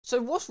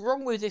So what's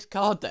wrong with this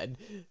card then?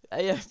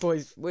 Yeah,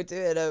 boys, we're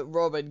doing a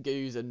Robin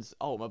Gosens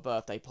Ultimate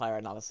Birthday Player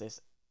Analysis.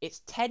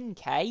 It's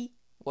 10k.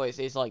 Well,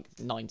 it's like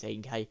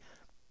 19k.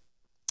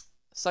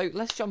 So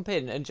let's jump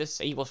in and just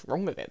see what's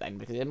wrong with it then,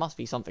 because there must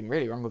be something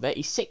really wrong with it.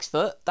 He's 6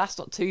 foot. That's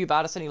not too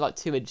bad. It's only like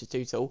 2 inches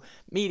too tall.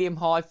 Medium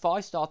height,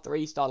 5-star,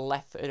 3-star,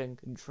 left-footed and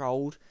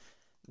controlled.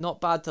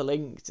 Not bad to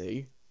link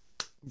to.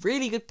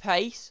 Really good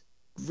pace.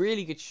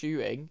 Really good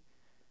shooting.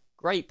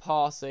 Great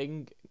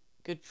passing.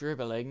 Good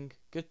dribbling.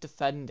 Good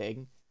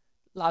defending.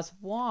 Lads,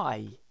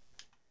 why?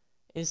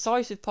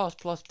 Incisive pass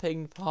plus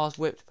ping pass,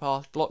 whipped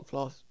pass, block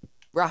plus,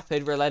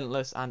 rapid,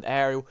 relentless, and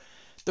aerial.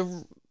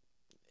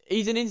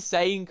 He's an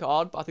insane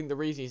card, but I think the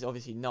reason he's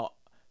obviously not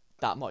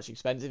that much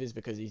expensive is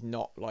because he's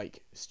not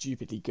like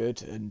stupidly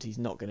good and he's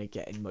not going to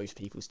get in most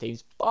people's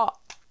teams. But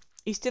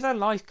he's still a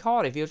nice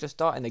card if you're just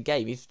starting the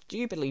game. He's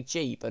stupidly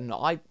cheap, and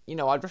I'd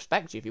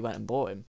respect you if you went and bought him.